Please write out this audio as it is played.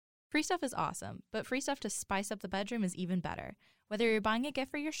Free stuff is awesome, but free stuff to spice up the bedroom is even better. Whether you're buying a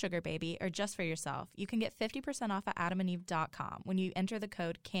gift for your sugar baby or just for yourself, you can get 50% off at adamandeve.com when you enter the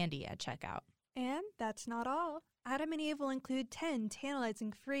code CANDY at checkout. And that's not all. Adam and Eve will include 10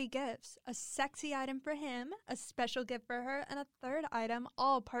 tantalizing free gifts, a sexy item for him, a special gift for her, and a third item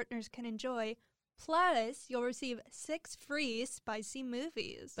all partners can enjoy. Plus, you'll receive 6 free spicy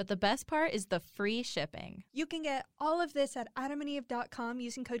movies. But the best part is the free shipping. You can get all of this at adamandeve.com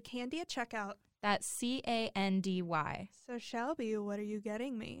using code CANDY at checkout. That's CANDY. So Shelby, what are you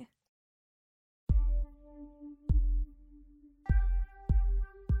getting me?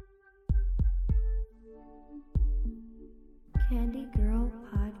 Candy Girl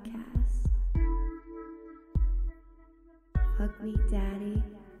Podcast. Hug me, Daddy.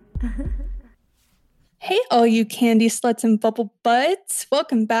 Hey, all you candy sluts and bubble butts.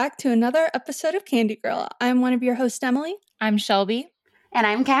 Welcome back to another episode of Candy Girl. I'm one of your hosts, Emily. I'm Shelby. And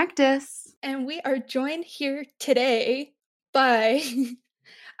I'm Cactus. And we are joined here today by,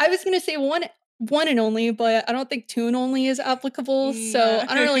 I was going to say one and only, but I don't think two and only is applicable. So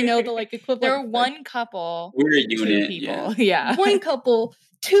I don't really know the equivalent. There are one couple. We're a Two unit. people. Yeah. One couple,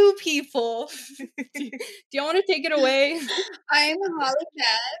 two people. Do you want to take it away? I'm Holly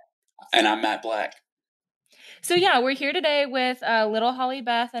Beth. And I'm Matt Black. So yeah, we're here today with little Holly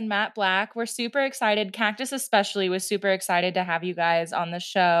Beth and Matt Black. We're super excited. Cactus especially was super excited to have you guys on the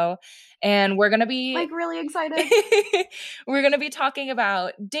show. And we're going to be really excited. We're going to be talking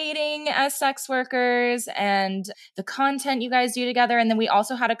about dating as sex workers and the content you guys do together. And then we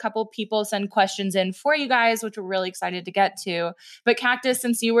also had a couple people send questions in for you guys, which we're really excited to get to. But Cactus,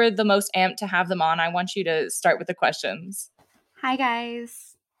 since you were the most amped to have them on, I want you to start with the questions. Hi, guys.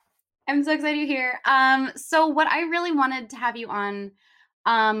 I'm so excited you're here. So what I really wanted to have you on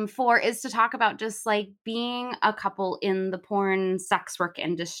for is to talk about just like being a couple in the porn sex work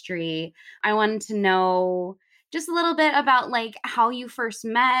industry. I wanted to know just a little bit about like how you first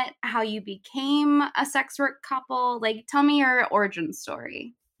met, how you became a sex work couple. Like, tell me your origin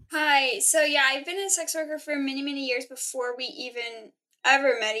story. Hi. So yeah, I've been a sex worker for many, many years before we even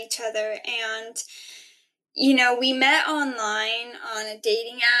ever met each other. And, you know, we met online on a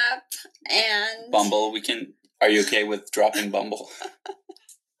dating app and... Bumble, are you okay with dropping Bumble?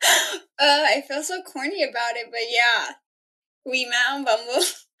 I feel so corny about it, but yeah, we met on Bumble.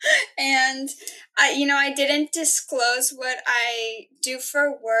 And I didn't disclose what I do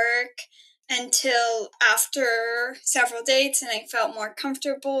for work until after several dates, and I felt more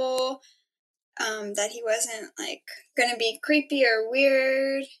comfortable that he wasn't like gonna be creepy or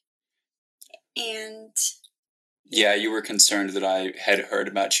weird. And yeah, you were concerned that I had heard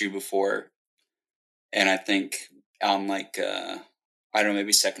about you before, and I think on like I don't know,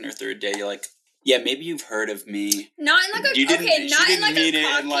 maybe second or third day, you're like, yeah, maybe you've heard of me. Not in like a she didn't mean it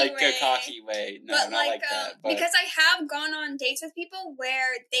in like way, a cocky way. No, but not like that. But because I have gone on dates with people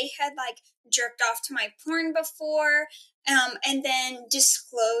where they had like jerked off to my porn before, and then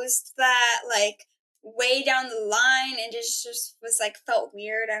disclosed that like way down the line, and just was like felt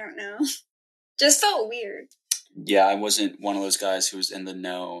weird. I don't know, just felt weird. yeah, I wasn't one of those guys who was in the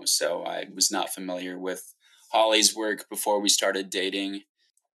know, so I was not familiar with Holly's work before we started dating.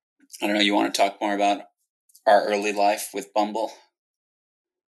 I don't know, you want to talk more about our early life with Bumble?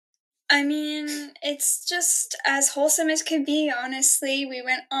 I mean, it's just as wholesome as could be, honestly. We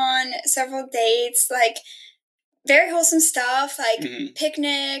went on several dates, like, very wholesome stuff, like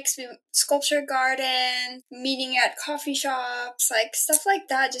picnics, sculpture garden, meeting at coffee shops, like, stuff like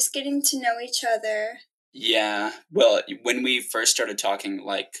that, just getting to know each other. Yeah, well, when we first started talking,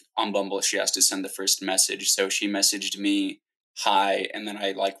 like, on Bumble, she has to send the first message, so she messaged me, hi, and then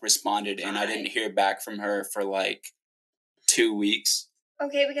I, like, responded, and I didn't hear back from her for, like, 2 weeks.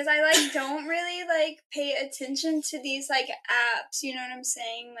 Okay, because I, like, don't really, like, pay attention to these, like, apps, you know what I'm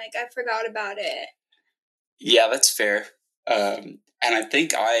saying? Like, I forgot about it. Yeah, that's fair. And I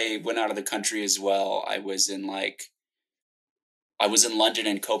think I went out of the country as well. I was in London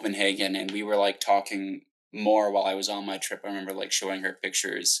and Copenhagen, and we were, like, talking more while I was on my trip. I remember, like, showing her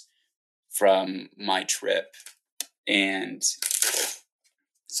pictures from my trip, and...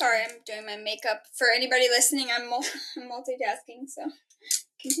 Sorry, I'm doing my makeup. For anybody listening, I'm multitasking, so...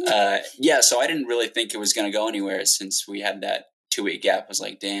 Yeah, so I didn't really think it was going to go anywhere since we had that 2-week gap. I was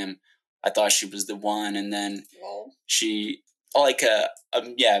like, damn, I thought she was the one, and then she... like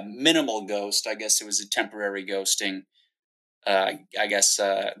minimal ghost. I guess it was a temporary ghosting. I guess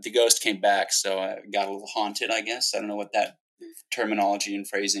the ghost came back, so I got a little haunted, I guess. I don't know what that terminology and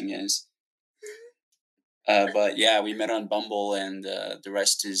phrasing is. But yeah, we met on Bumble, and the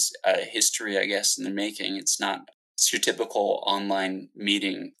rest is history, I guess, in the making. It's not your typical online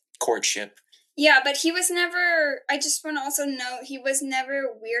meeting courtship. Yeah, but he was never, I just want to also note, he was never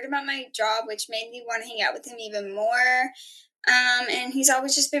weird about my job, which made me want to hang out with him even more. And he's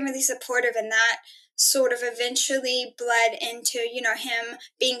always just been really supportive, and that sort of eventually bled into, him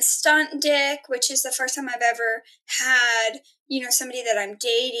being stunt dick, which is the first time I've ever had, somebody that I'm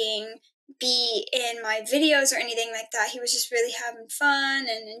dating be in my videos or anything like that. He was just really having fun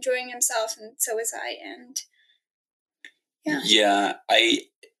and enjoying himself, and so was I. And yeah,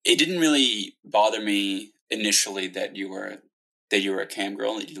 it didn't really bother me initially that you were a cam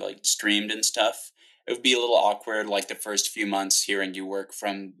girl, that you like streamed and stuff. It would be a little awkward, like the first few months hearing you work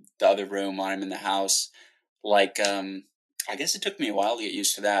from the other room when I'm in the house. Like, I guess it took me a while to get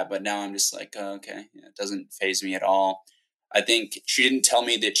used to that, but now I'm just like, oh, okay, yeah, it doesn't faze me at all. I think she didn't tell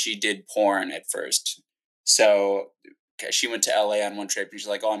me that she did porn at first. So she went to LA on one trip and she's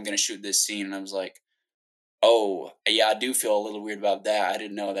like, oh, I'm going to shoot this scene. And I was like, oh, yeah, I do feel a little weird about that. I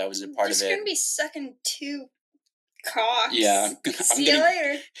didn't know that was a part of it. Just going to be sucking two cocks. Yeah. See you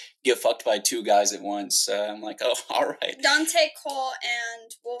later. Get fucked by two guys at once. I'm like, oh, all right. Dante Cole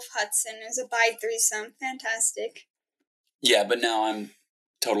and Wolf Hudson is a bi threesome. Fantastic. Yeah, but now I'm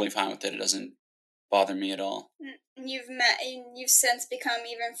totally fine with it. It doesn't bother me at all. You've met, and you've since become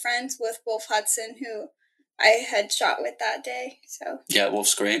even friends with Wolf Hudson, who I had shot with that day. So yeah,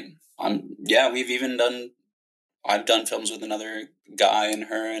 Wolf's great. I've done films with another guy and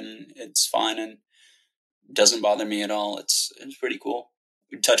her, and it's fine and doesn't bother me at all. It's pretty cool.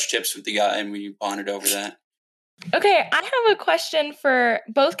 We touched tips with the guy and we bonded over that. Okay, I have a question for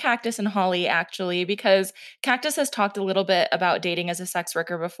both Cactus and Holly, actually, because Cactus has talked a little bit about dating as a sex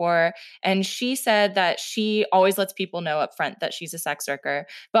worker before, and she said that she always lets people know up front that she's a sex worker.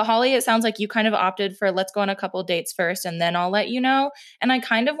 But Holly, it sounds like you kind of opted for let's go on a couple dates first, and then I'll let you know. And I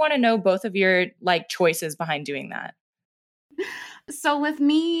kind of want to know both of your choices behind doing that. So with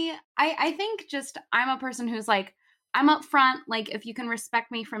me, I think just I'm a person who's like, I'm upfront. Like, if you can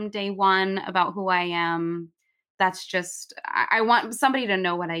respect me from day one about who I am, that's just, I want somebody to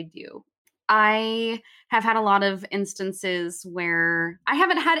know what I do. I have had a lot of instances where I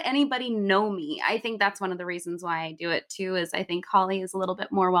haven't had anybody know me. I think that's one of the reasons why I do it too, is I think Holly is a little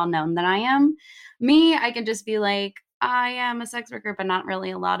bit more well known than I am. Me, I can just be like, I am a sex worker, but not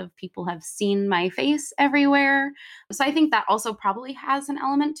really a lot of people have seen my face everywhere. So I think that also probably has an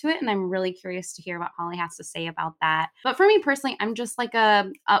element to it. And I'm really curious to hear what Holly has to say about that. But for me personally, I'm just like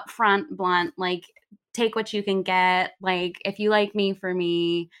a upfront, blunt, like, take what you can get. Like, if you like me for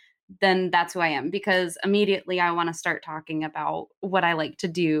me, then that's who I am, because immediately I want to start talking about what I like to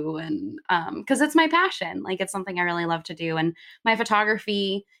do. And because it's my passion, like, it's something I really love to do. And my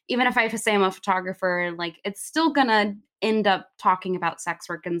photography, even if I say I'm a photographer, like, it's still gonna end up talking about sex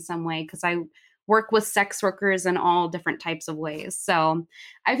work in some way, because I work with sex workers in all different types of ways. So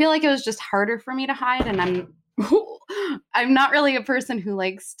I feel like it was just harder for me to hide. And I'm not really a person who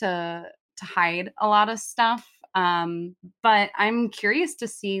likes to hide a lot of stuff. But I'm curious to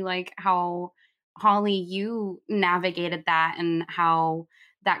see like how, Holly, you navigated that and how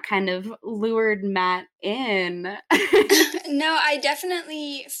that kind of lured Matt in. No, I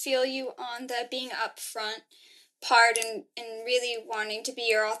definitely feel you on the being upfront part and really wanting to be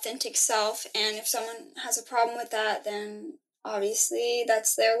your authentic self. And if someone has a problem with that, then obviously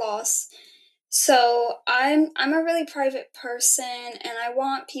that's their loss. So I'm a really private person, and I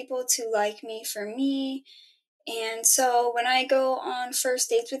want people to like me for me. And so when I go on first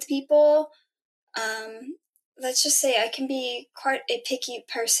dates with people, let's just say I can be quite a picky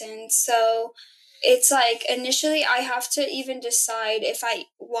person. So it's like initially I have to even decide if I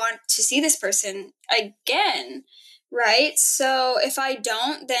want to see this person again, right? So if I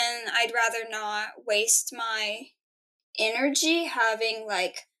don't, then I'd rather not waste my energy having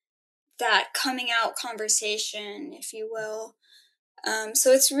like that coming out conversation, if you will.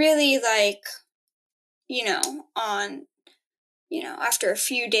 So it's really like, after a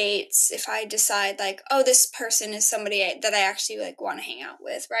few dates, if I decide like, oh, this person is somebody that I actually like want to hang out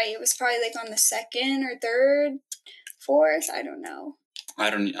with, right? It was probably like on the second or third, fourth, I don't know. I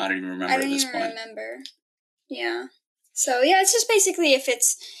don't even remember at this point. Remember. Yeah. So yeah, it's just basically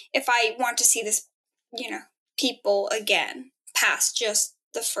if I want to see this, people again past just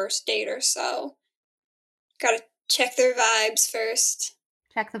the first date or so. Gotta check their vibes first.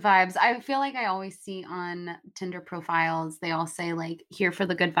 Check the vibes. I feel like I always see on Tinder profiles, they all say like, here for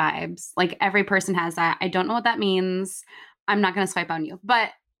the good vibes. Like, every person has that. I don't know what that means. I'm not going to swipe on you, but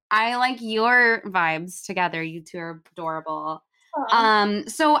I like your vibes together. You two are adorable.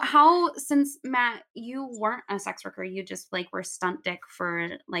 So how, since Matt, you weren't a sex worker, you just like were stunt dick for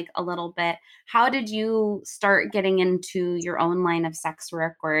like a little bit. How did you start getting into your own line of sex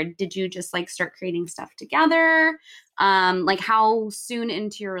work, or did you just like start creating stuff together? Like how soon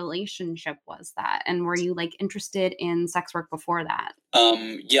into your relationship was that? And were you like interested in sex work before that?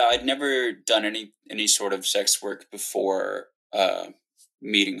 Yeah, I'd never done any sort of sex work before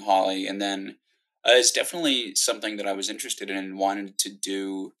meeting Holly, and then it's definitely something that I was interested in and wanted to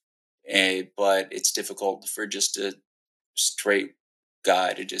do, but it's difficult for just a straight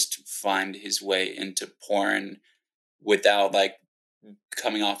guy to just find his way into porn without like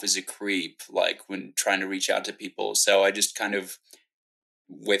coming off as a creep, like when trying to reach out to people. So I just kind of,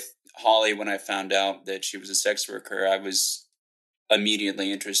 with Holly, when I found out that she was a sex worker, I was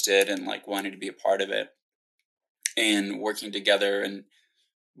immediately interested and like wanted to be a part of it and working together in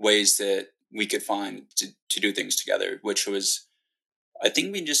ways that we could find to do things together, which was, I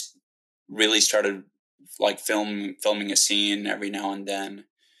think we just really started like filming a scene every now and then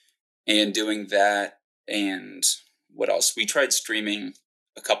and doing that. And what else? We tried streaming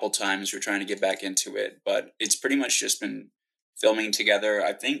a couple times. We're trying to get back into it, but it's pretty much just been filming together.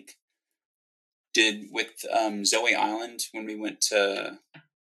 I think did with Zoe Island when we went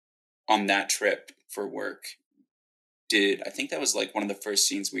on that trip for work. I think that was like one of the first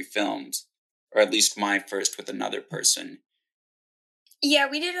scenes we filmed, or at least my first with another person. Yeah,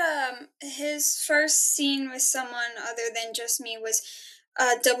 we did his first scene with someone other than just me was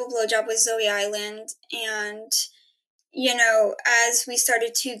a double blowjob with Zoe Island, and you know, as we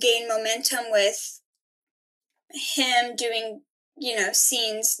started to gain momentum with him doing, you know,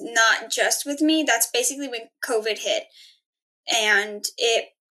 scenes not just with me, that's basically when COVID hit, and it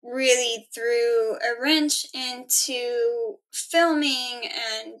really threw a wrench into filming,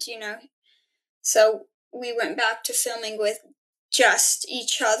 and you know, so we went back to filming with just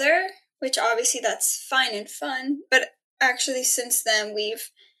each other, which obviously that's fine and fun, but actually since then we've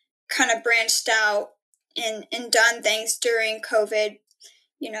kind of branched out and done things during COVID,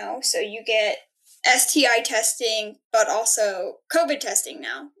 you know, so you get STI testing, but also COVID testing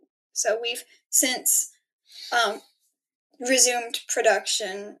now. So we've since resumed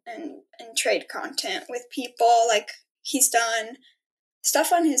production and trade content with people. Like he's done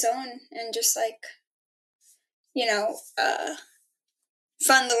stuff on his own and just like, you know,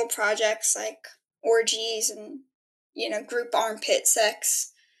 fun little projects like orgies and, you know, group armpit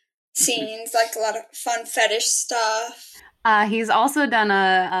sex scenes, like a lot of fun fetish stuff. He's also done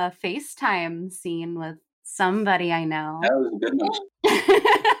a FaceTime scene with somebody I know. That was a good one.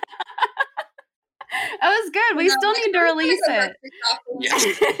 That was good. We still need to release it. Yeah. Go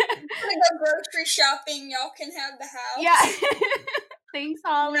grocery shopping. Y'all can have the house. Yeah. Thanks,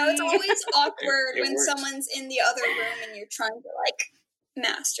 Holly. You know, it's always awkward It when works. someone's in the other room and you're trying to like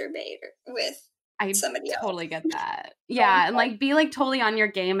masturbate with somebody else. Totally get that. Yeah, and like be like totally on your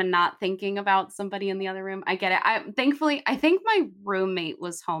game and not thinking about somebody in the other room. I get it. I think my roommate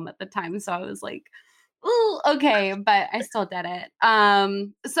was home at the time, so I was like, ooh, okay, but I still did it.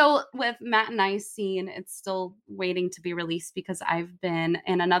 So with Matt and I's scene, it's still waiting to be released because I've been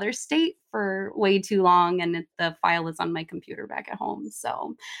in another state for way too long, and the file is on my computer back at home.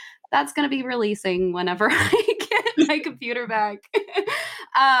 So that's going to be releasing whenever I get my computer back.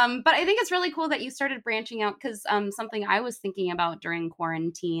 But I think it's really cool that you started branching out because something I was thinking about during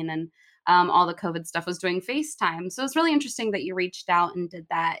quarantine and all the COVID stuff was doing FaceTime. So it's really interesting that you reached out and did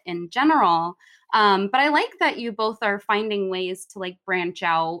that in general. But I like that you both are finding ways to like branch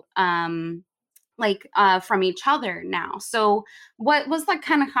out from each other now. So what was that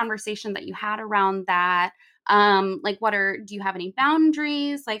kind of conversation that you had around that? Do you have any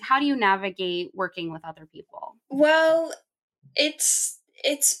boundaries? Like, how do you navigate working with other people? Well, it's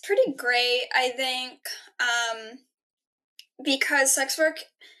pretty great, I think, because sex work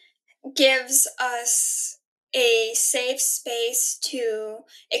gives us a safe space to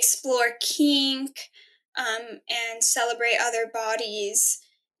explore kink and celebrate other bodies.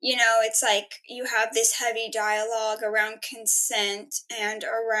 You know, it's like you have this heavy dialogue around consent and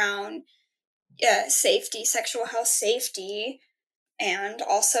around safety, sexual health safety, and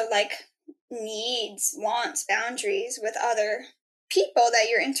also like needs, wants, boundaries with other people that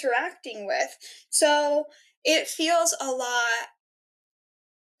you're interacting with. So it feels a lot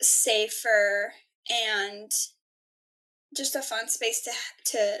safer and just a fun space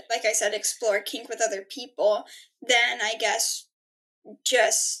to like I said, explore kink with other people than I guess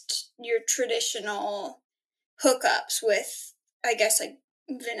just your traditional hookups with, I guess, like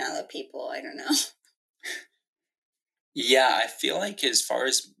vanilla people. I don't know. Yeah, I feel like as far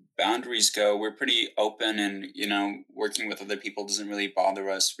as boundaries go, we're pretty open, and working with other people doesn't really bother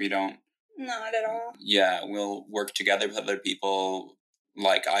us. We don't. Not at all. Yeah, we'll work together with other people.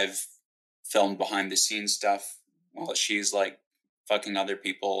 Like, I've filmed behind the scenes stuff while she's like fucking other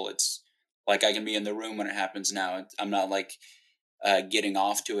people. It's like I can be in the room when it happens now. I'm not like getting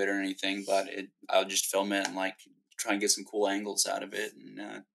off to it or anything, but I'll just film it and like try and get some cool angles out of it,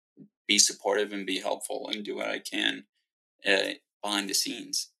 and be supportive and be helpful and do what I can behind the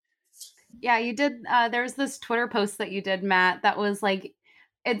scenes. Yeah, you did. There was this Twitter post that you did, Matt, that was like,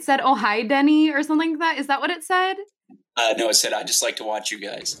 it said, "Oh, hi, Denny," or something like that. Is that what it said? No, it said, "I just like to watch you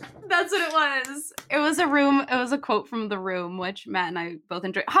guys." That's what it was. It was a quote from The Room, which Matt and I both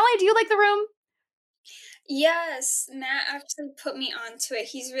enjoy. Holly, do you like The Room? Yes, Matt actually put me onto it.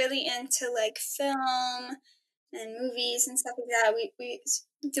 He's really into like film and movies and stuff like that. We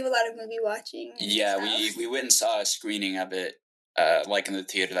do a lot of movie watching. Yeah, we went and saw a screening of it, like in the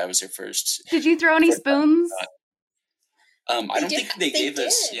theater. That was our first. Did you throw any spoons? I don't think they gave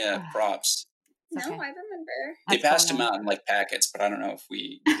us props. No, Okay. I remember. They passed them out in like packets, but I don't know if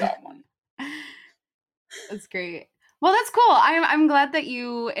we got one. That's great. Well, that's cool. I'm glad that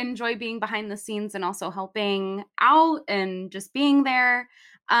you enjoy being behind the scenes and also helping out and just being there.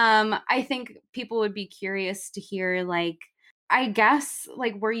 I think people would be curious to hear, like, I guess,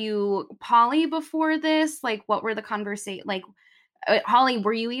 like, were you poly before this? Like, what were the conversation? Like, Holly,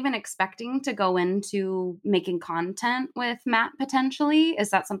 were you even expecting to go into making content with Matt potentially? Is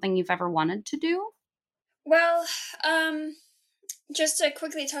that something you've ever wanted to do? Well, just to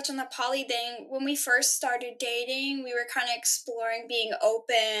quickly touch on the poly thing, when we first started dating, we were kind of exploring being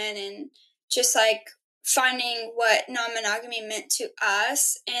open and just like finding what non-monogamy meant to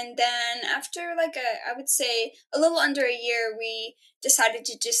us. And then after like I would say a little under a year, we decided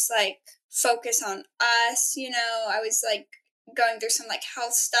to just like focus on us. I was like going through some like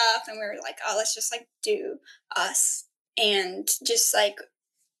health stuff, and we were like, oh, let's just like do us and just like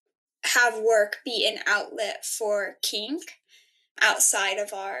have work be an outlet for kink outside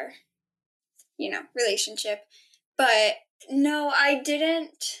of our relationship. But no, I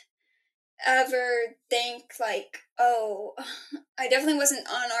didn't ever think like, oh, I definitely wasn't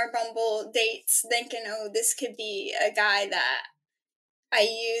on our Bumble dates thinking, oh, this could be a guy that I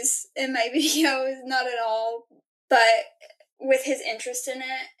use in my videos. Not at all. But with his interest in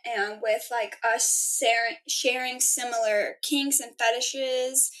it, and with like us sharing similar kinks and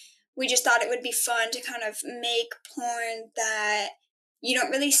fetishes, we just thought it would be fun to kind of make porn that you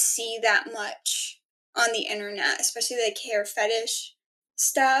don't really see that much on the internet, especially like hair fetish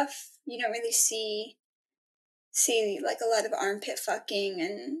stuff. You don't really see like a lot of armpit fucking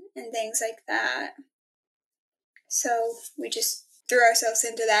and things like that. So we just threw ourselves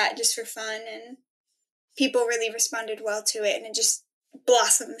into that just for fun, and people really responded well to it, and it just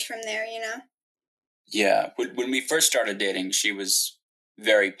blossomed from there, Yeah, when we first started dating, she was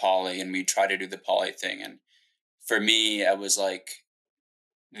very poly, and we tried to do the poly thing. And for me, I was like,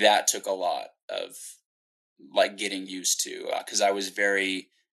 that took a lot of like getting used to, because I was very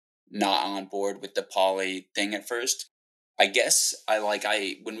not on board with the poly thing at first. I guess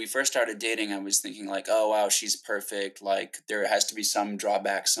when we first started dating, I was thinking like, oh wow, she's perfect. Like there has to be some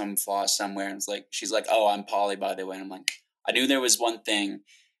drawback, some flaw somewhere. And it's like, she's like, oh, I'm poly, by the way. And I'm like, I knew there was one thing.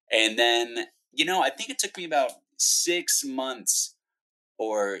 And then, I think it took me about 6 months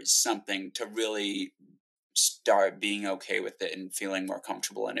or something to really start being okay with it and feeling more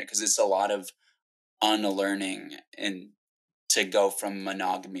comfortable in it. Cause it's a lot of unlearning and to go from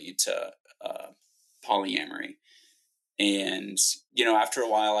monogamy to polyamory. And, after a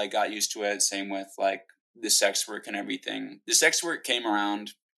while I got used to it. Same with like the sex work and everything. The sex work came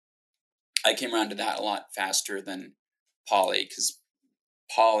around. I came around to that a lot faster than poly, because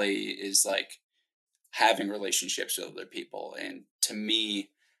poly is like having relationships with other people. And to me,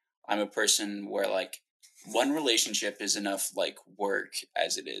 I'm a person where like one relationship is enough like work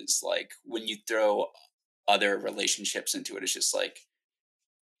as it is. Like when you throw other relationships into it, it's just like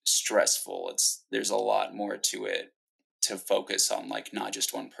stressful. There's a lot more to it to focus on, like not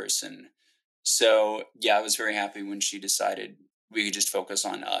just one person. So yeah, I was very happy when she decided we could just focus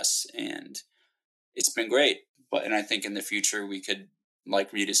on us, and it's been great. And I think in the future we could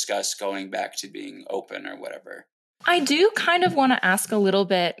like rediscuss going back to being open or whatever. I do kind of want to ask a little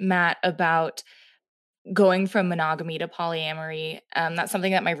bit, Matt, about going from monogamy to polyamory. That's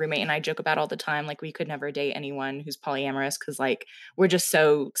something that my roommate and I joke about all the time. Like we could never date anyone who's polyamorous because like we're just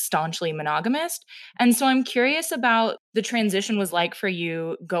so staunchly monogamous. And so I'm curious about the transition was like for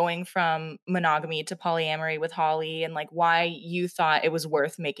you going from monogamy to polyamory with Holly, and like why you thought it was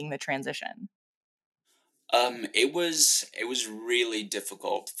worth making the transition. It was really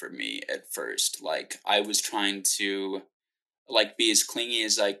difficult for me at first. Like I was trying to like be as clingy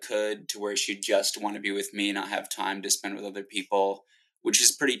as I could to where she'd just want to be with me, not have time to spend with other people, which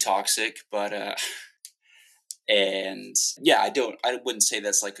is pretty toxic, but and yeah, I wouldn't say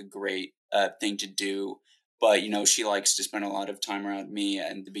that's like a great thing to do, but she likes to spend a lot of time around me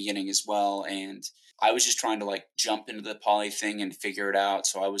in the beginning as well, and I was just trying to like jump into the poly thing and figure it out,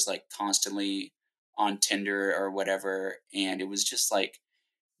 so I was like constantly on Tinder or whatever, and it was just like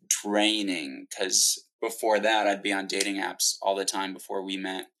draining because before that I'd be on dating apps all the time before we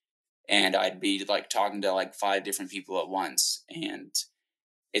met, and I'd be like talking to like five different people at once, and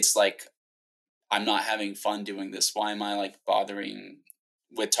it's like I'm not having fun doing this. Why am I like bothering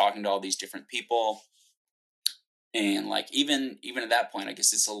with talking to all these different people? And like even at that point, I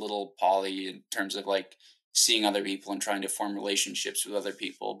guess it's a little poly in terms of like seeing other people and trying to form relationships with other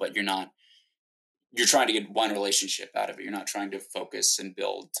people, but you're trying to get one relationship out of it. You're not trying to focus and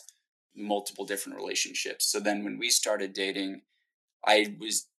build multiple different relationships. So then when we started dating, I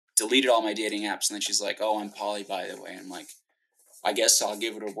was deleted all my dating apps, and then she's like, "Oh, I'm poly, by the way." I'm like, I guess I'll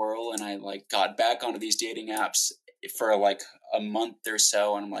give it a whirl. And I like got back onto these dating apps for like a month or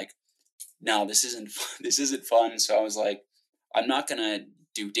so. And I'm like, no, this isn't, this isn't fun. So I was like, I'm not going to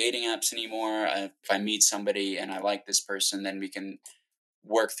do dating apps anymore. If I meet somebody and I like this person, then we can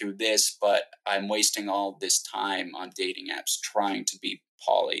work through this. But I'm wasting all this time on dating apps trying to be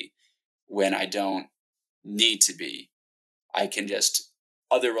poly when I don't need to be. I can just,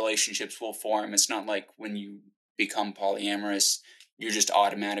 other relationships will form. It's not like when you become polyamorous, you're just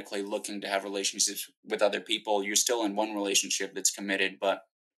automatically looking to have relationships with other people. You're still in one relationship that's committed, but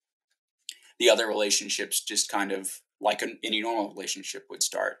the other relationships just kind of like any normal relationship would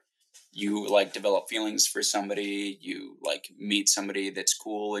start. You like develop feelings for somebody, you like meet somebody that's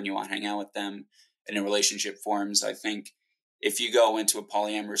cool and you want to hang out with them, and a relationship forms. I think if you go into a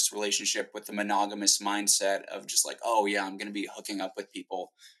polyamorous relationship with a monogamous mindset of just like, oh yeah, I'm going to be hooking up with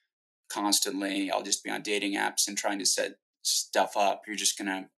people constantly, I'll just be on dating apps and trying to set stuff up, you're just going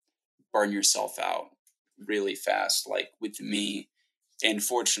to burn yourself out really fast. Like with me, and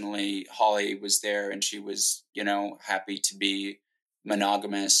fortunately, Holly was there and she was, happy to be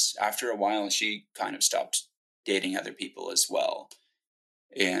monogamous. After a while, she kind of stopped dating other people as well.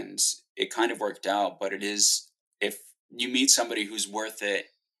 And it kind of worked out, but it is, if you meet somebody who's worth it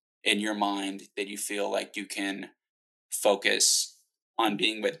in your mind, that you feel like you can focus on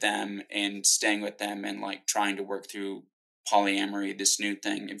being with them and staying with them and like trying to work through polyamory, this new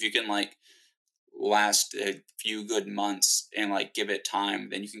thing. If you can like last a few good months and like give it time,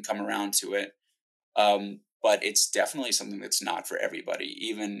 then you can come around to it. But it's definitely something that's not for everybody.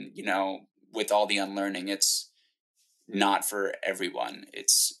 Even, with all the unlearning, it's not for everyone.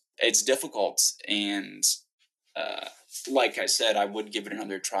 It's difficult. And like I said, I would give it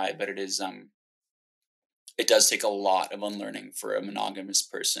another try, but it does take a lot of unlearning for a monogamous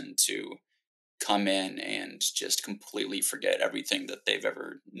person to come in and just completely forget everything that they've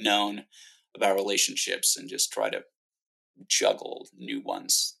ever known about relationships and just try to juggle new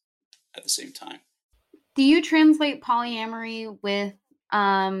ones at the same time. Do you translate polyamory with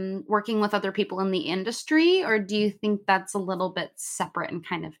working with other people in the industry, or do you think that's a little bit separate and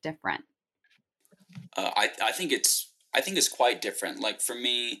kind of different? I think it's quite different. Like for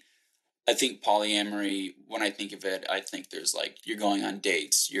me, I think polyamory, when I think of it, I think there's like, you're going on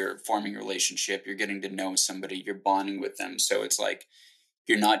dates, you're forming a relationship, you're getting to know somebody, you're bonding with them. So it's like,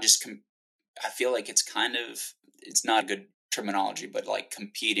 you're not just, I feel like it's not a good terminology, but like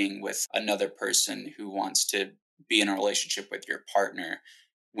competing with another person who wants to be in a relationship with your partner.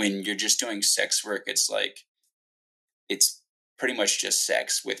 When you're just doing sex work, it's like, it's pretty much just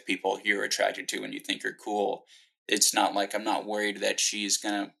sex with people you're attracted to and you think are cool. It's not like, I'm not worried that she's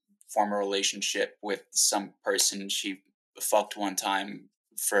going to form a relationship with some person she fucked one time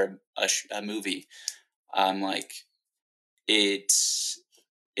for a movie. Like it's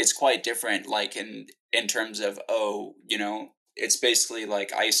quite different. Like in terms of, it's basically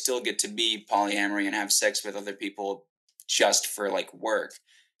like I still get to be polyamory and have sex with other people just for like work.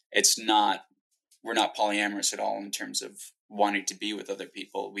 It's not, we're not polyamorous at all in terms of wanting to be with other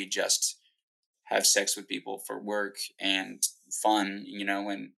people. We just have sex with people for work and fun,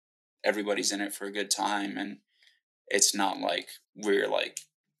 and everybody's in it for a good time. And it's not like we're like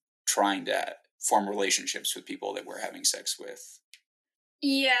trying to form relationships with people that we're having sex with.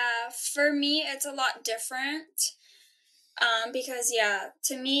 Yeah, for me, it's a lot different. Because,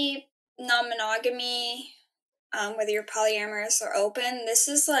 to me, non-monogamy, whether you're polyamorous or open, this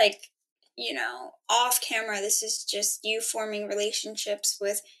is like, off camera, this is just you forming relationships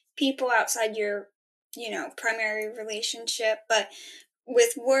with people outside your primary relationship. But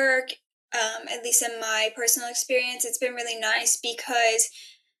with work, at least in my personal experience, it's been really nice because,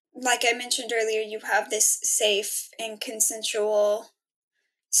 like I mentioned earlier, you have this safe and consensual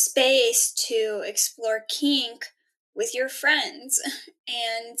space to explore kink with your friends.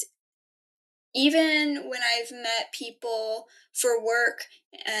 And even when I've met people for work,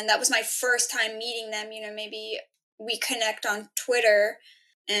 and that was my first time meeting them, maybe we connect on Twitter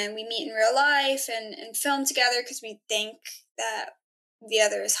and we meet in real life and film together because we think that the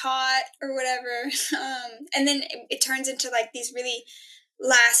other is hot or whatever. And then it turns into like these really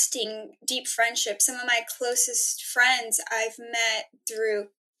lasting, deep friendships. Some of my closest friends I've met through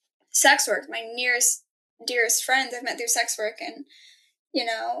sex work. My dearest friends I've met through sex work. And,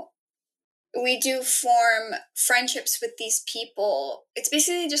 we do form friendships with these people. It's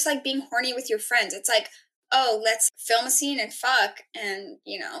basically just like being horny with your friends. It's like, oh, let's film a scene and fuck and,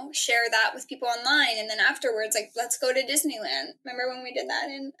 share that with people online. And then afterwards, like, let's go to Disneyland. Remember when we did that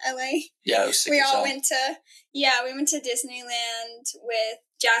in LA? Yeah, it was sick. We went to Disneyland with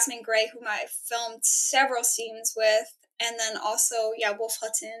Jasmine Gray, whom I filmed several scenes with. And then also, Wolf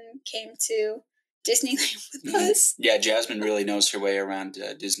Hudson came to Disneyland with us. Yeah, Jasmine really knows her way around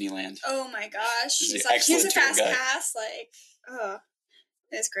Disneyland. Oh my gosh. She's a fast pass.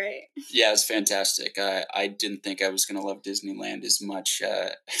 It's great. Yeah, it's fantastic. I didn't think I was going to love Disneyland as much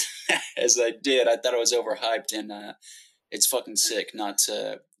as I did. I thought it was overhyped, and it's fucking sick. Not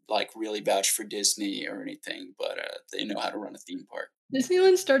to really vouch for Disney or anything, but they know how to run a theme park.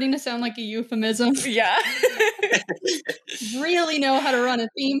 Disneyland's starting to sound like a euphemism. Yeah. Really know how to run a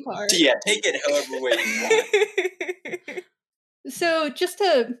theme park. Yeah, take it however way you want. So just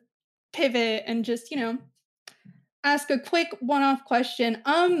to pivot and just, ask a quick one-off question.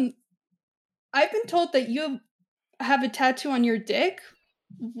 I've been told that you have a tattoo on your dick.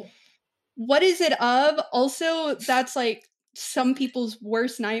 What is it of? Also, that's like some people's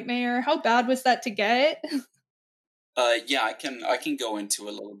worst nightmare. How bad was that to get? Yeah, I can go into a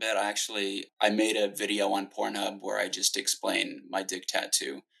little bit. I made a video on Pornhub where I just explain my dick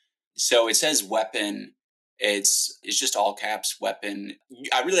tattoo. So it says weapon. It's just all caps weapon.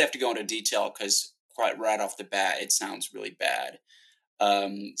 I really have to go into detail because right off the bat, it sounds really bad.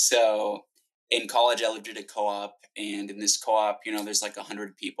 So in college, I lived at a co-op, and in this co-op, there's like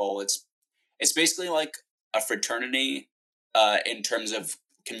 100 people. It's basically like a fraternity in terms of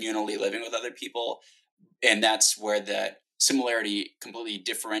communally living with other people. And that's where that similarity completely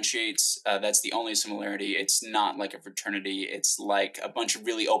differentiates. That's the only similarity. It's not like a fraternity. It's like a bunch of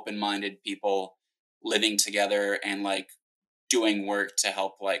really open-minded people living together and doing work to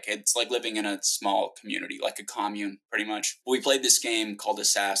help. It's like living in a small community, like a commune, pretty much. We played this game called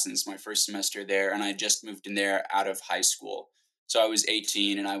Assassins my first semester there, and I just moved in there out of high school. So I was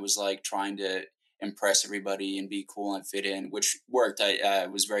 18, and I was trying to impress everybody and be cool and fit in, which worked. I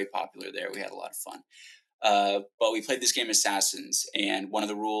was very popular there. We had a lot of fun. But we played this game Assassins, and one of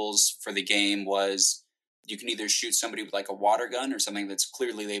the rules for the game was you can either shoot somebody with a water gun or something that's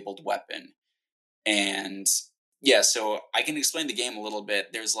clearly labeled weapon. And yeah, so I can explain the game a little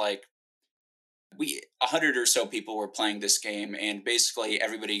bit. There's 100 or so people were playing this game, and basically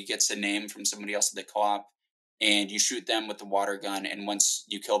everybody gets a name from somebody else at the co-op, and you shoot them with the water gun, and once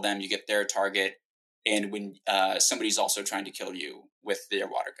you kill them, you get their target. And when somebody's also trying to kill you with their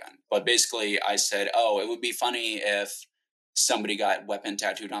water gun. But basically I said, it would be funny if somebody got weapon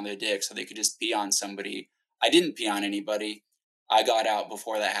tattooed on their dick so they could just pee on somebody. I didn't pee on anybody. I got out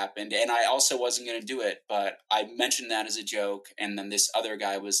before that happened. And I also wasn't going to do it, but I mentioned that as a joke. And then this other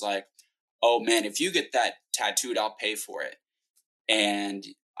guy was like, oh man, if you get that tattooed, I'll pay for it. And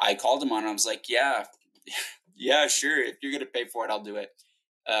I called him on it. I was like, yeah, sure. If you're going to pay for it, I'll do it.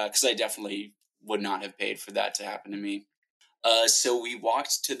 Because I definitely would not have paid for that to happen to me. So we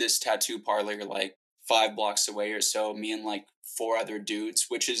walked to this tattoo parlor 5 blocks away or so, me and 4 other dudes,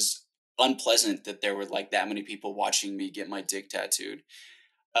 which is unpleasant that there were that many people watching me get my dick tattooed.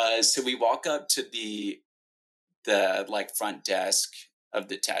 So we walk up to the front desk of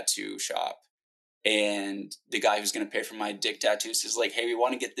the tattoo shop, and the guy who's going to pay for my dick tattoo says hey, we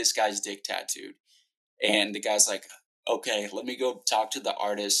want to get this guy's dick tattooed. And the guy's like, okay, let me go talk to the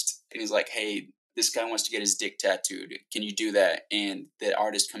artist. And he's like, hey, this guy wants to get his dick tattooed. Can you do that? And the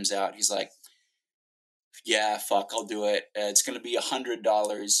artist comes out. He's like, yeah, fuck, I'll do it. It's going to be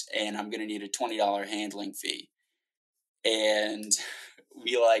 $100, and I'm going to need a $20 handling fee. And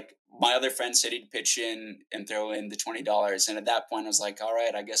we my other friend said he'd pitch in and throw in the $20. And at that point I was like, all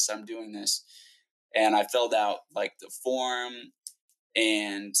right, I guess I'm doing this. And I filled out the form,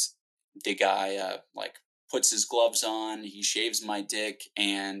 and the guy puts his gloves on, he shaves my dick,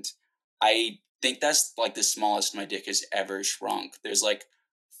 and I think that's like the smallest my dick has ever shrunk. There's like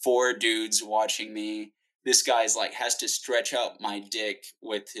 4 dudes watching me. This guy's like has to stretch out my dick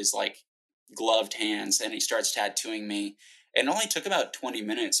with his like gloved hands, and he starts tattooing me. It only took about 20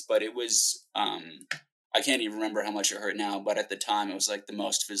 minutes, but it was I can't even remember how much it hurt now, but at the time it was like the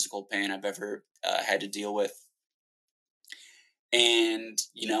most physical pain I've ever had to deal with. And,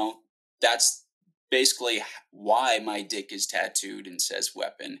 you know, that's basically why my dick is tattooed and says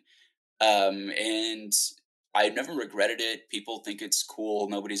weapon. And I've never regretted it. People think it's cool.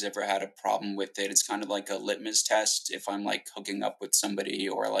 Nobody's ever had a problem with it. It's kind of like a litmus test if I'm like hooking up with somebody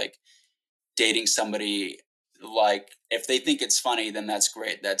or like dating somebody. Like, if they think it's funny, then that's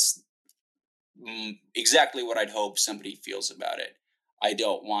great. That's exactly what I'd hope somebody feels about it. I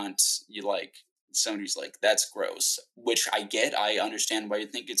don't want you like somebody's like, that's gross, which I get. I understand why you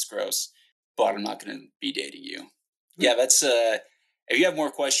think it's gross, but I'm not going to be dating you. Yeah, that's if you have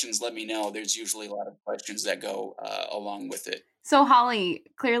more questions, let me know. There's usually a lot of questions that go along with it. So Holly,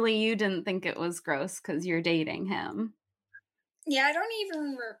 clearly you didn't think it was gross because you're dating him. Yeah, I don't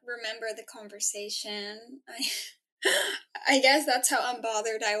even remember the conversation. I guess that's how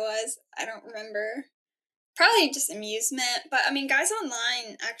unbothered I was. I don't remember. Probably just amusement, but I mean, guys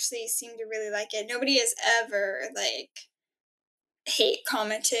online actually seem to really like it. Nobody has ever like hate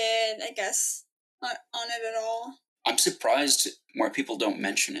commented, I guess, on it at all. I'm surprised more people don't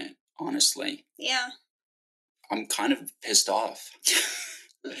mention it, honestly. Yeah. I'm kind of pissed off.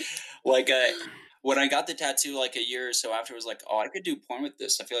 Like, when I got the tattoo like a year or so after, I was like, oh, I could do porn with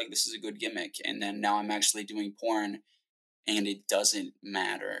this. I feel like this is a good gimmick. And then now I'm actually doing porn, and it doesn't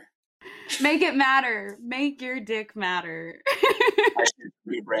matter. Make it matter. Make your dick matter. I should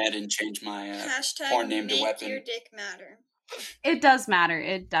rebrand and change my porn name to Weapon. Make your dick matter. It does matter.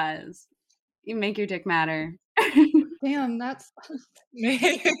 It does. You make your dick matter. Damn, that's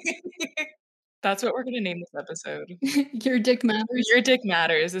That's what we're going to name this episode. Your Dick Matters. Your Dick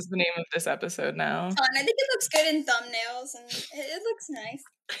Matters is the name of this episode now. And I think it looks good in thumbnails, and it looks nice.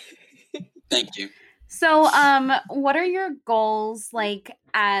 Thank you. So, what are your goals like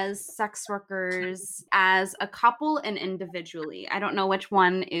as sex workers, as a couple and individually? I don't know which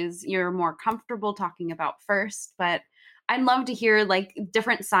one is you're more comfortable talking about first, but I'd love to hear like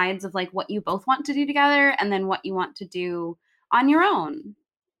different sides of like what you both want to do together and then what you want to do on your own.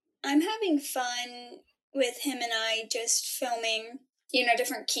 I'm having fun with him and I just filming, you know,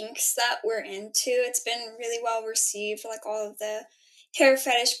 different kinks that we're into. It's been really well received, like all of the hair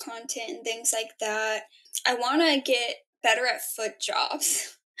fetish content and things like that. I want to get better at foot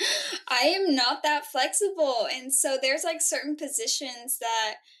jobs. I am not that flexible. And so there's like certain positions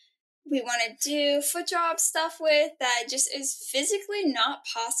that we want to do foot job stuff with that just is physically not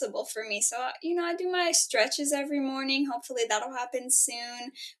possible for me. So, you know, I do my stretches every morning. Hopefully that'll happen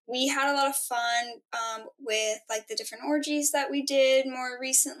soon. We had a lot of fun with like the different orgies that we did more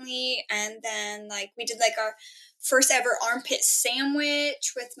recently. And then like we did like our first ever armpit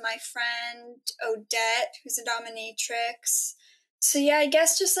sandwich with my friend Odette, who's a dominatrix. So yeah, I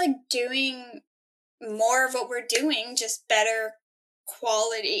guess just like doing more of what we're doing, just better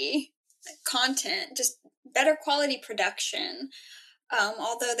quality content, just better quality production.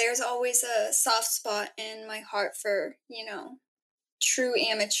 Although there's always a soft spot in my heart for, you know, true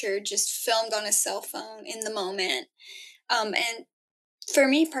amateur, just filmed on a cell phone in the moment. And for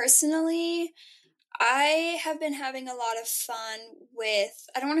me personally, I have been having a lot of fun with,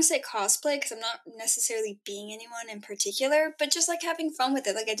 I don't want to say cosplay because I'm not necessarily being anyone in particular, but just like having fun with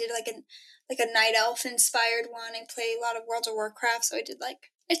it. Like I did like a night elf inspired one. I play a lot of World of Warcraft, so I did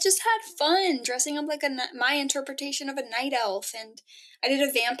like, it just had fun dressing up like my interpretation of a night elf. And I did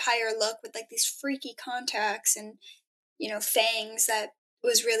a vampire look with like these freaky contacts and, you know, fangs that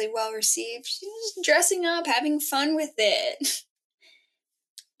was really well received. Just dressing up, having fun with it.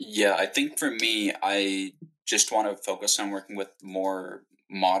 Yeah, I think for me, I just want to focus on working with more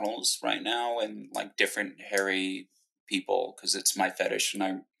models right now and like different hairy people because it's my fetish and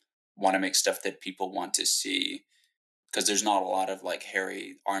I want to make stuff that people want to see because there's not a lot of like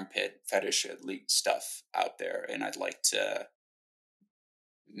hairy armpit fetish elite stuff out there, and I'd like to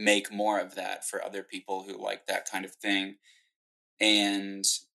make more of that for other people who like that kind of thing. And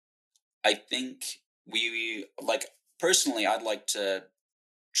I think we like personally, I'd like to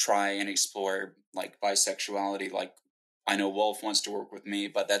try and explore like bisexuality. Like I know Wolf wants to work with me,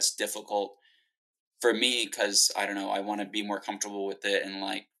 but that's difficult for me because I don't know, I want to be more comfortable with it and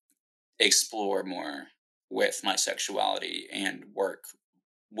like explore more with my sexuality and work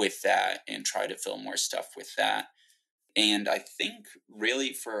with that and try to film more stuff with that. And I think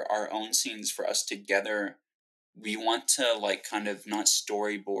really for our own scenes for us together, we want to like kind of not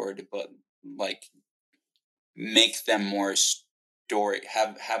storyboard, but like make them more story,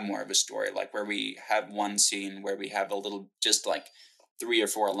 have more of a story, like where we have one scene where we have a little, just like 3 or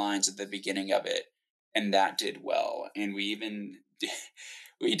 4 lines at the beginning of it, and that did well. And we even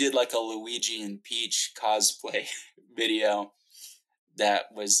we did like a Luigi and Peach cosplay video that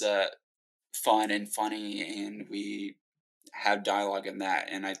was fun and funny, and we have dialogue in that.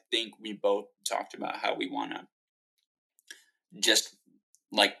 And I think we both talked about how we want to just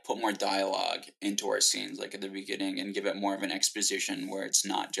like put more dialogue into our scenes, like at the beginning, and give it more of an exposition where it's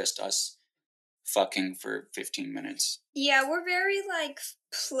not just us fucking for 15 minutes. Yeah, we're very like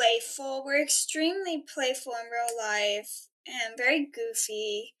playful. We're extremely playful in real life and very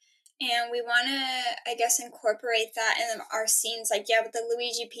goofy. And we want to, I guess, incorporate that in our scenes. Like, yeah, with the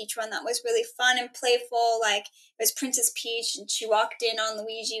Luigi Peach one, that was really fun and playful. Like, it was Princess Peach, and she walked in on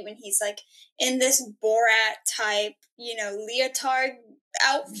Luigi when he's, like, in this Borat type, leotard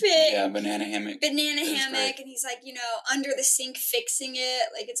outfit. Yeah, banana hammock. And he's, like, under the sink fixing it.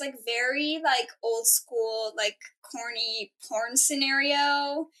 Like, it's, like, very, like, old school, like, corny porn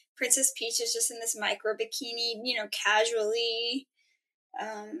scenario. Princess Peach is just in this micro bikini, casually.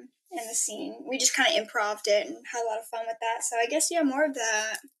 In the scene. We just kind of improv'd it and had a lot of fun with that. So I guess, more of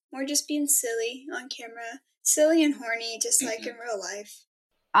that. More just being silly on camera. Silly and horny, just like in real life.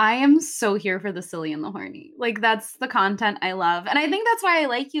 I am so here for the silly and the horny. Like, that's the content I love. And I think that's why I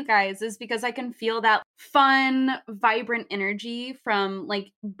like you guys, is because I can feel that fun, vibrant energy from,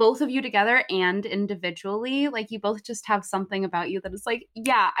 like, both of you together and individually. Like, you both just have something about you that is like,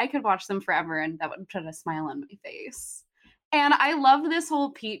 yeah, I could watch them forever and that would put a smile on my face. And I love this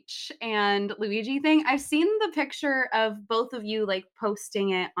whole Peach and Luigi thing. I've seen the picture of both of you, like,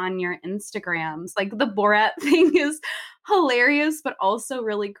 posting it on your Instagrams. Like, the Borat thing is hilarious, but also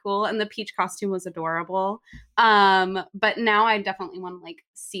really cool. And the Peach costume was adorable. But now I definitely want to, like,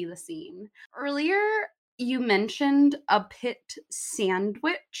 see the scene. Earlier, you mentioned a pit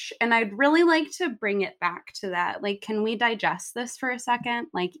sandwich, and I'd really like to bring it back to that. Like, can we digest this for a second?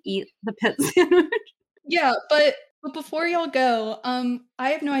 Like, eat the pit sandwich? Yeah, but before y'all go, I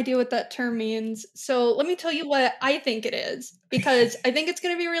have no idea what that term means. So let me tell you what I think it is, because I think it's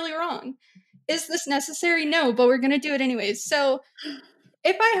going to be really wrong. Is this necessary? No, but we're going to do it anyways. So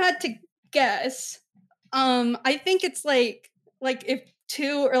if I had to guess, I think it's like if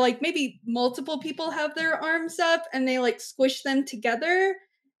 2 or like maybe multiple people have their arms up and they like squish them together.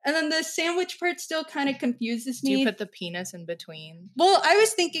 And then the sandwich part still kind of confuses me. Do you put the penis in between? Well, I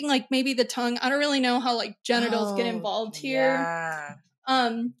was thinking like maybe the tongue. I don't really know how like genitals get involved here. Yeah.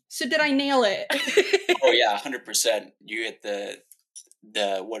 So did I nail it? Oh yeah, 100%. You hit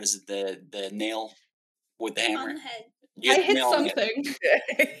the what is it? The nail with the hammer. On the head. I hit something.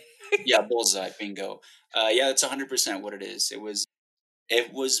 Yeah, bullseye, bingo. Yeah, that's 100% what it is. It was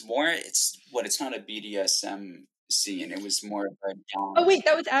more. It's not a BDSM scene. It was more of a dom. Oh wait,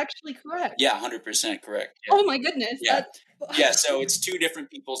 that was actually correct. Yeah, 100% correct. Yeah. Oh my goodness. Yeah. Yeah, so it's 2 different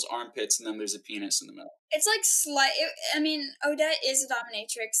people's armpits, and then there's a penis in the middle. It's like Odette is a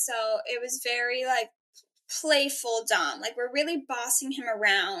dominatrix, so it was very like playful dom. Like, we're really bossing him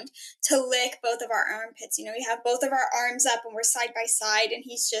around to lick both of our armpits. We have both of our arms up and we're side by side, and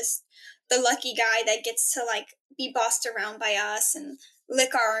he's just the lucky guy that gets to like be bossed around by us and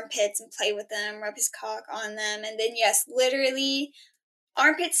lick our armpits and play with them, rub his cock on them, and then yes, literally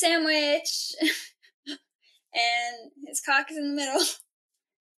armpit sandwich. And his cock is in the middle.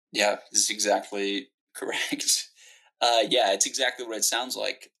 Yeah, this is exactly correct. Yeah, it's exactly what it sounds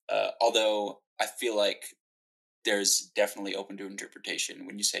like. Although I feel like there's definitely open to interpretation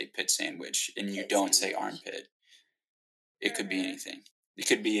when you say pit sandwich and you don't say armpit. It could be anything. It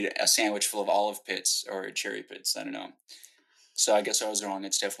could be a sandwich full of olive pits or cherry pits. I don't know. So I guess I was wrong.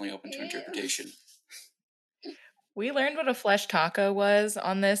 It's definitely open to interpretation. We learned what a flesh taco was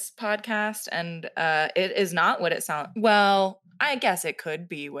on this podcast, and it is not what it sounds. Well, I guess it could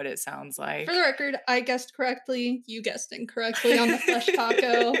be what it sounds like. For the record, I guessed correctly. You guessed incorrectly on the flesh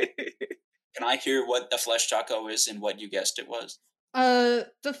taco. Can I hear what the flesh taco is and what you guessed it was?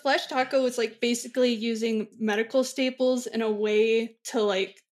 The flesh taco was like basically using medical staples in a way to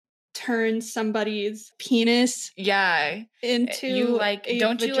like turn somebody's penis, into you like a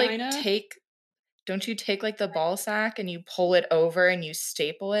don't vagina. Don't you take like the ball sack and you pull it over and you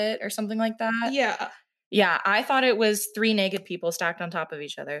staple it or something like that? Yeah. Yeah, I thought it was 3 naked people stacked on top of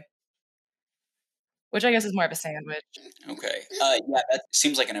each other, which I guess is more of a sandwich. Okay. Yeah, that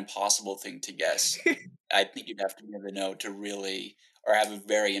seems like an impossible thing to guess. I think you'd have to be able to know to really or have a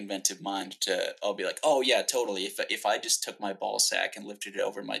very inventive mind I'll be like, oh yeah, totally. If I just took my ball sack and lifted it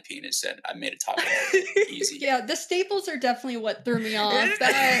over my penis, and I made a taco, easy. Yeah, the staples are definitely what threw me off.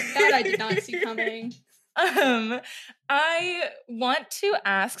 That I did not see coming. I want to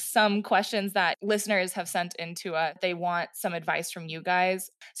ask some questions that listeners have sent into us. They want some advice from you guys.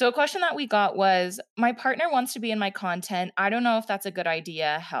 So a question that we got was, my partner wants to be in my content. I don't know if that's a good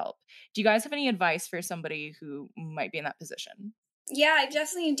idea. Help. Do you guys have any advice for somebody who might be in that position? Yeah, I've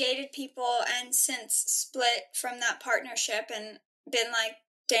definitely dated people and since split from that partnership and been like,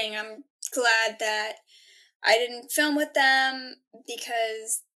 dang, I'm glad that I didn't film with them,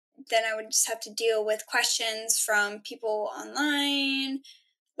 because then I would just have to deal with questions from people online,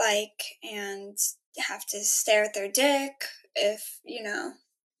 and have to stare at their dick if,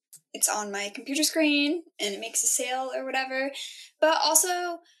 it's on my computer screen and it makes a sale or whatever. But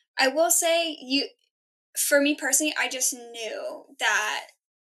also, I will say, for me personally, I just knew that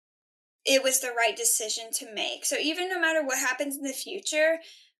it was the right decision to make. So even no matter what happens in the future,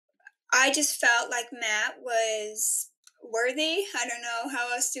 I just felt like Matt was worthy. I don't know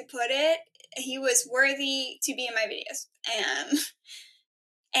how else to put it. He was worthy to be in my videos.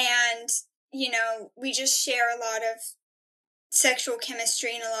 And we just share a lot of sexual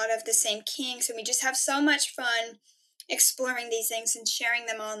chemistry and a lot of the same kinks, and we just have so much fun exploring these things and sharing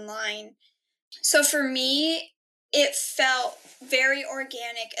them online. So for me, it felt very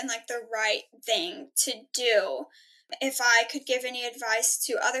organic and like the right thing to do. If I could give any advice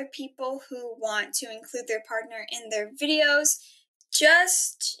to other people who want to include their partner in their videos,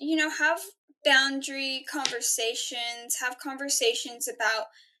 just, have boundary conversations, have conversations about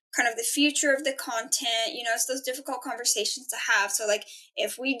kind of the future of the content. It's those difficult conversations to have. So like,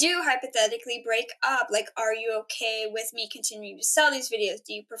 if we do hypothetically break up, like, are you okay with me continuing to sell these videos?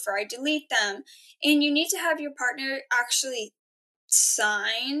 Do you prefer I delete them? And you need to have your partner actually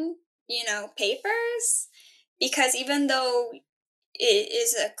sign, papers, because even though it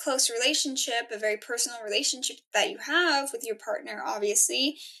is a close relationship, a very personal relationship that you have with your partner,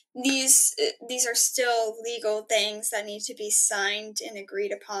 obviously, these are still legal things that need to be signed and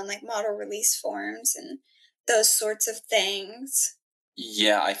agreed upon, like model release forms and those sorts of things.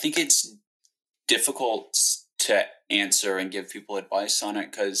 Yeah, I think it's difficult to answer and give people advice on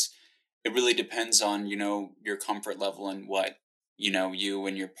it, because it really depends on, your comfort level and what, you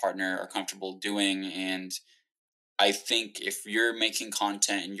and your partner are comfortable doing. And I think if you're making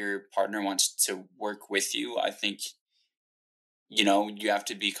content and your partner wants to work with you, I think, you have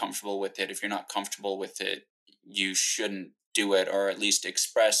to be comfortable with it. If you're not comfortable with it, you shouldn't do it, or at least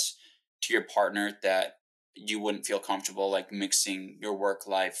express to your partner that you wouldn't feel comfortable like mixing your work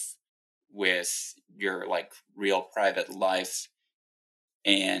life with your like real private life.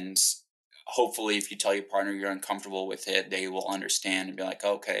 And hopefully if you tell your partner you're uncomfortable with it, they will understand and be like,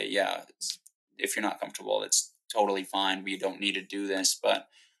 okay, yeah, if you're not comfortable, it's totally fine. We don't need to do this. But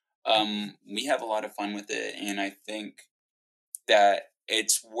we have a lot of fun with it, and I think that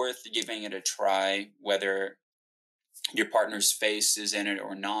it's worth giving it a try, whether your partner's face is in it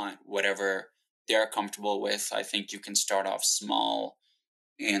or not. Whatever they're comfortable with, I think you can start off small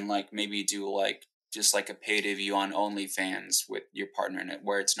and like maybe do like just like a pay to view on OnlyFans with your partner in it,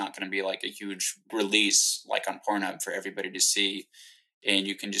 where it's not going to be like a huge release like on Pornhub for everybody to see, and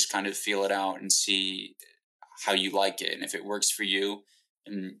you can just kind of feel it out and see how you like it. And if it works for you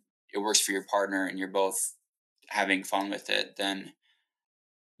and it works for your partner and you're both having fun with it, then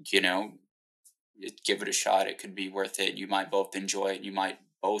give it a shot. It could be worth it. You might both enjoy it. You might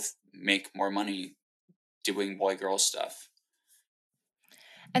both make more money doing boy-girl stuff.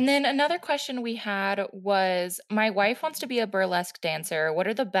 And then another question we had was, my wife wants to be a burlesque dancer. What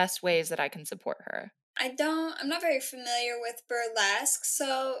are the best ways that I can support her? I'm not very familiar with burlesque,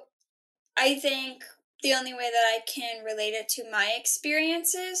 so I think the only way that I can relate it to my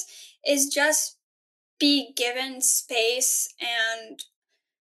experiences is just be given space and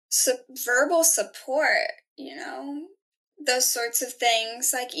verbal support, those sorts of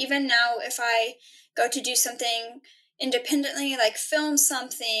things. Like, even now, if I go to do something independently, like film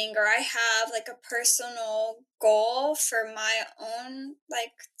something, or I have like a personal goal for my own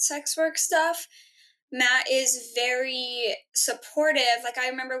like sex work stuff, Matt is very supportive. Like, I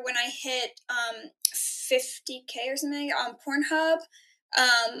remember when I hit 50K or something on Pornhub,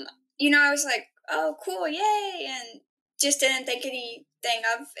 I was like, oh, cool, yay, and just didn't think anything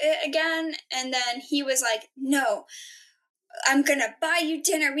of it again. And then he was like, no, I'm gonna buy you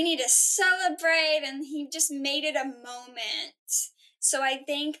dinner. We need to celebrate. And he just made it a moment. So I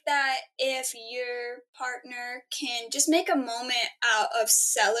think that if your partner can just make a moment out of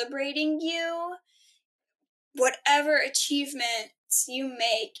celebrating you, whatever achievement outfits you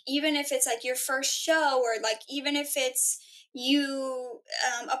make, even if it's like your first show, or like even if it's you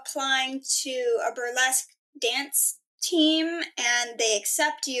applying to a burlesque dance team and they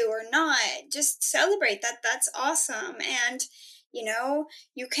accept you or not, just celebrate that. That's awesome. And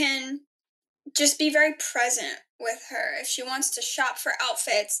you can just be very present with her if she wants to shop for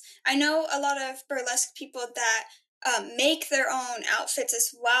outfits. I know a lot of burlesque people that make their own outfits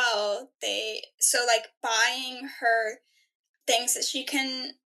as well. Like buying her things that she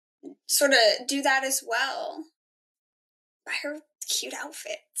can sort of do that as well. Buy her cute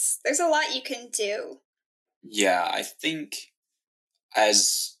outfits. There's a lot you can do. Yeah, I think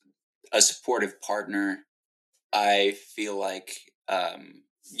as a supportive partner, I feel like,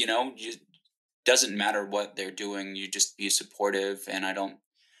 doesn't matter what they're doing, you just be supportive. And I don't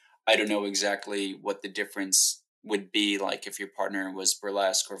know exactly what the difference would be, like if your partner was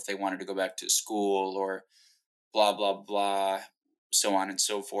burlesque or if they wanted to go back to school or blah, blah, blah, so on and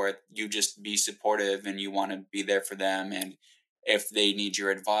so forth. You just be supportive and you want to be there for them. And if they need your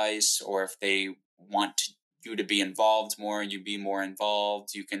advice or if they want you to be involved more, you be more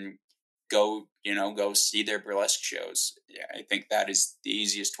involved. You can go see their burlesque shows. Yeah, I think that is the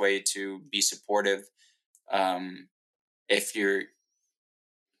easiest way to be supportive. If you're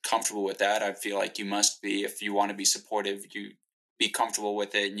comfortable with that, I feel like you must be. If you want to be supportive, you be comfortable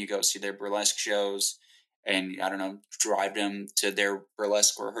with it and you go see their burlesque shows and, I don't know, drive them to their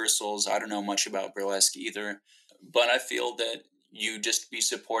burlesque rehearsals. I don't know much about burlesque either, but I feel that you just be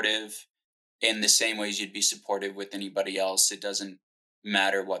supportive in the same ways you'd be supportive with anybody else. It doesn't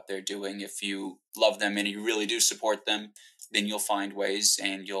matter what they're doing. If you love them and you really do support them, then you'll find ways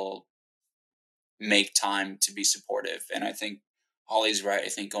and you'll make time to be supportive. And I think Holly's right. I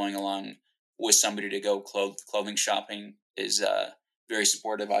think going along with somebody to go clothing shopping is very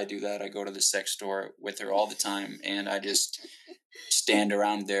supportive. I do that. I go to the sex store with her all the time, and I just stand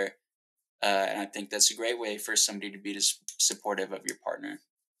around there. And I think that's a great way for somebody to be supportive of your partner.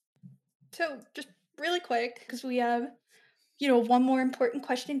 So just really quick, because we have, one more important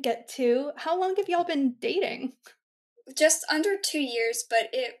question to get to. How long have y'all been dating? Just under 2 years, but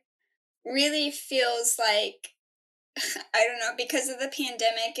it really feels like, I don't know, because of the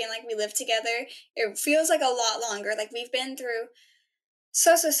pandemic and like we live together, it feels like a lot longer. Like we've been through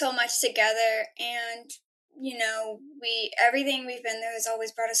so much together, and everything we've been through has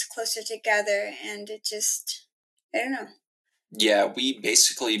always brought us closer together, and it just, I don't know. Yeah, we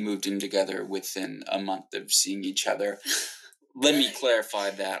basically moved in together within a month of seeing each other. Let me clarify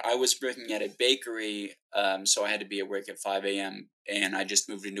that. I was working at a bakery, so I had to be at work at 5 a.m., and I just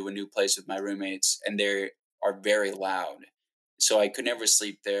moved into a new place with my roommates, and they are very loud. So I could never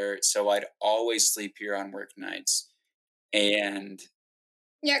sleep there, so I'd always sleep here on work nights. And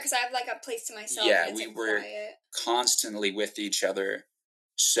yeah, because I have like a place to myself. Yeah, and we it's were quiet. constantly with each other.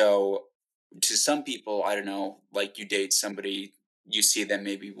 So to some people, I don't know, like you date somebody, you see them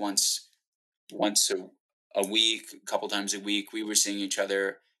maybe once a week, a couple times a week. We were seeing each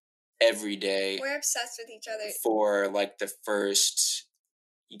other every day. We're obsessed with each other. For like the first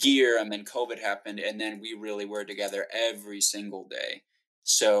year, and then COVID happened, and then we really were together every single day.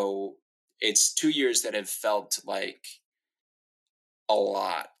 So it's 2 years that have felt like a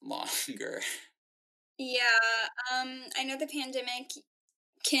lot longer. Yeah, I know the pandemic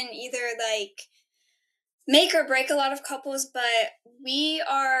can either like make or break a lot of couples, but we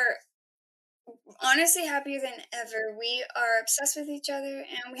are honestly happier than ever. We are obsessed with each other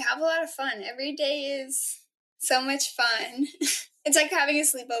and we have a lot of fun. Every day is so much fun. It's like having a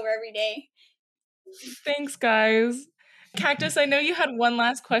sleepover every day. Thanks, guys. Cactus, I know you had one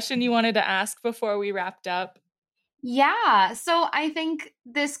last question you wanted to ask before we wrapped up. Yeah, so I think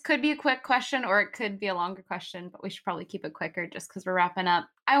this could be a quick question or it could be a longer question, but we should probably keep it quicker just because we're wrapping up.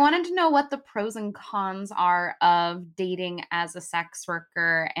 I wanted to know what the pros and cons are of dating as a sex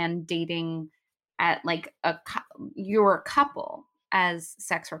worker and dating at like your couple as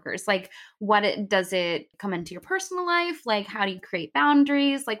sex workers. Like, does it come into your personal life? Like, how do you create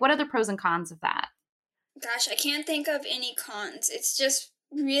boundaries? Like, what are the pros and cons of that? Gosh, I can't think of any cons. It's just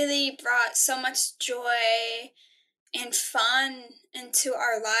really brought so much joy and fun into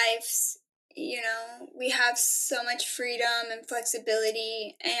our lives. We have so much freedom and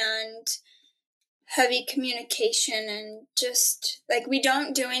flexibility and heavy communication, and just like we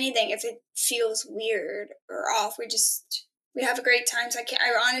don't do anything if it feels weird or off. We have a great time. So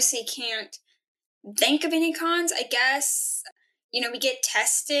I honestly can't think of any cons. I guess we get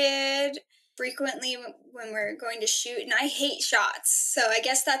tested frequently when we're going to shoot, and I hate shots, so I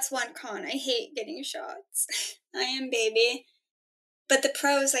guess that's one con. I hate getting shots. I am baby. But the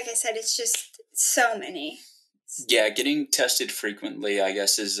pros, like I said, it's just so many. shots. Yeah, getting tested frequently, I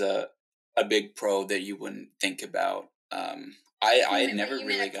guess, is a big pro that you wouldn't think about. I had never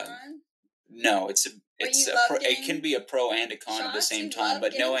really gotten. No, it's a pro. It can be a pro and a con at the same time.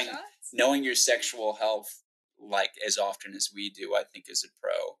 But knowing your sexual health like as often as we do, I think is a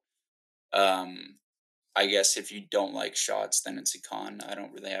pro. I guess if you don't like shots, then it's a con. I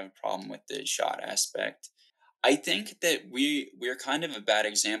don't really have a problem with the shot aspect. I think that we're kind of a bad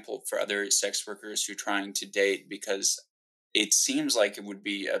example for other sex workers who are trying to date, because it seems like it would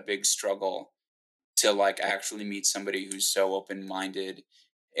be a big struggle to like actually meet somebody who's so open-minded,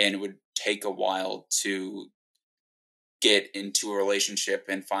 and it would take a while to get into a relationship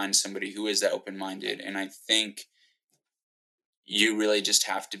and find somebody who is that open-minded. And I think you really just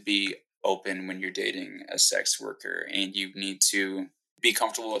have to be open when you're dating a sex worker, and you need to be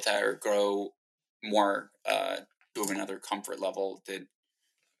comfortable with that or grow more to another comfort level that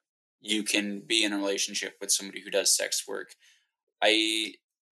you can be in a relationship with somebody who does sex work. I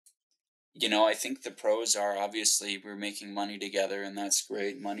think the pros are, obviously we're making money together, and that's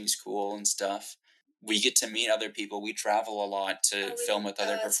great. Money's cool and stuff. We get to meet other people. We travel a lot to film with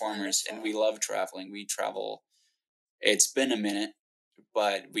other performers, and we love traveling. We travel. It's been a minute,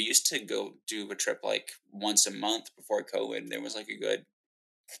 but we used to go do a trip like once a month before COVID. There was like a good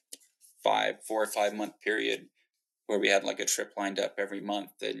 4 or 5 month period where we had like a trip lined up every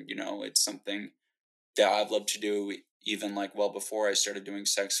month. And, it's something that I've loved to do even like well before I started doing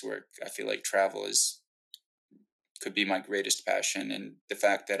sex work. I feel like travel could be my greatest passion. And the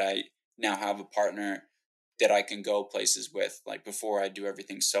fact that I now have a partner that I can go places with, like before I do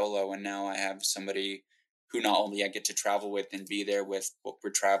everything solo. And now I have somebody who not only I get to travel with and be there with, but we're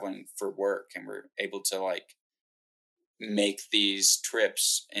traveling for work, and we're able to like make these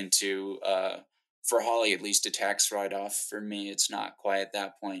trips into, for Holly, at least a tax write-off. For me, it's not quite at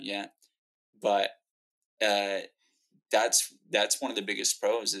that point yet, but that's one of the biggest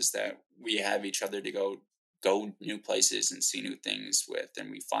pros, is that we have each other to go new places and see new things with, and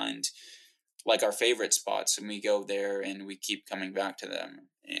we find like our favorite spots, and we go there and we keep coming back to them.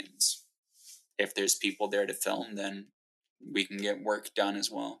 And if there's people there to film, then we can get work done as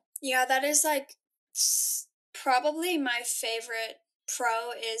well. Yeah, that is like probably my favorite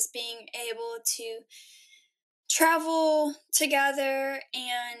pro, is being able to travel together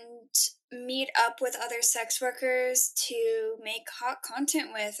and meet up with other sex workers to make hot content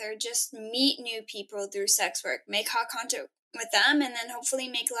with, or just meet new people through sex work, make hot content with them, and then hopefully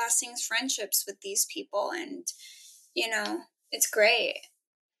make lasting friendships with these people. And, it's great.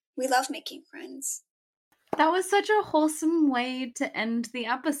 We love making friends. That was such a wholesome way to end the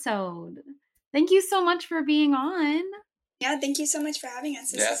episode. Thank you so much for being on. Yeah, thank you so much for having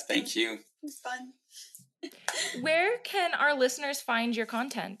us. Thank you. It was fun. Where can our listeners find your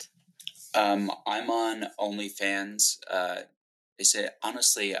content? I'm on OnlyFans. Is it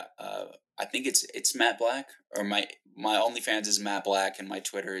honestly? I think it's Matt Black, or my OnlyFans is Matt Black, and my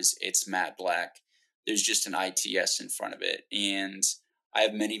Twitter is it's Matt Black. There's just an ITS in front of it, and I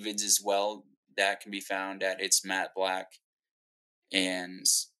have many vids as well that can be found at it's Matt Black. And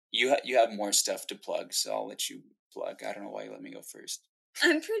you have more stuff to plug, so I'll let you plug. I don't know why you let me go first.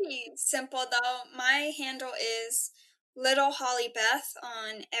 I'm pretty simple though. My handle is Little Holly Beth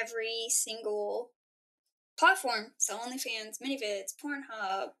on every single platform. So OnlyFans, ManyVids,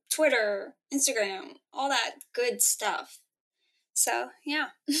 Pornhub, Twitter, Instagram, all that good stuff. So yeah.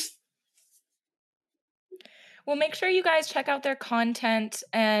 Well, make sure you guys check out their content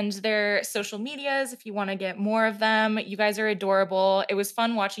and their social medias if you want to get more of them. You guys are adorable. It was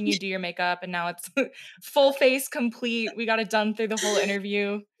fun watching you do your makeup, and now it's full face complete. We got it done through the whole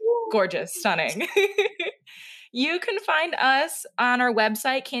interview. Gorgeous, stunning. You can find us on our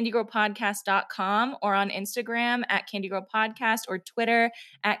website, candygirlpodcast.com, or on Instagram at candygirlpodcast, or Twitter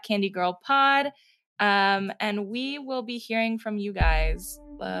at candygirlpod. And we will be hearing from you guys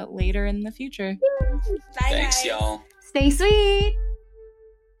later in the future. Bye, Thanks, guys. y'all. Stay sweet.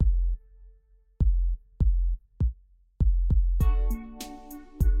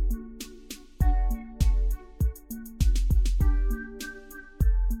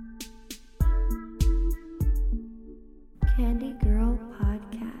 Candy Girl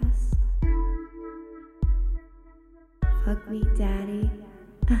Podcast. Fuck me, daddy.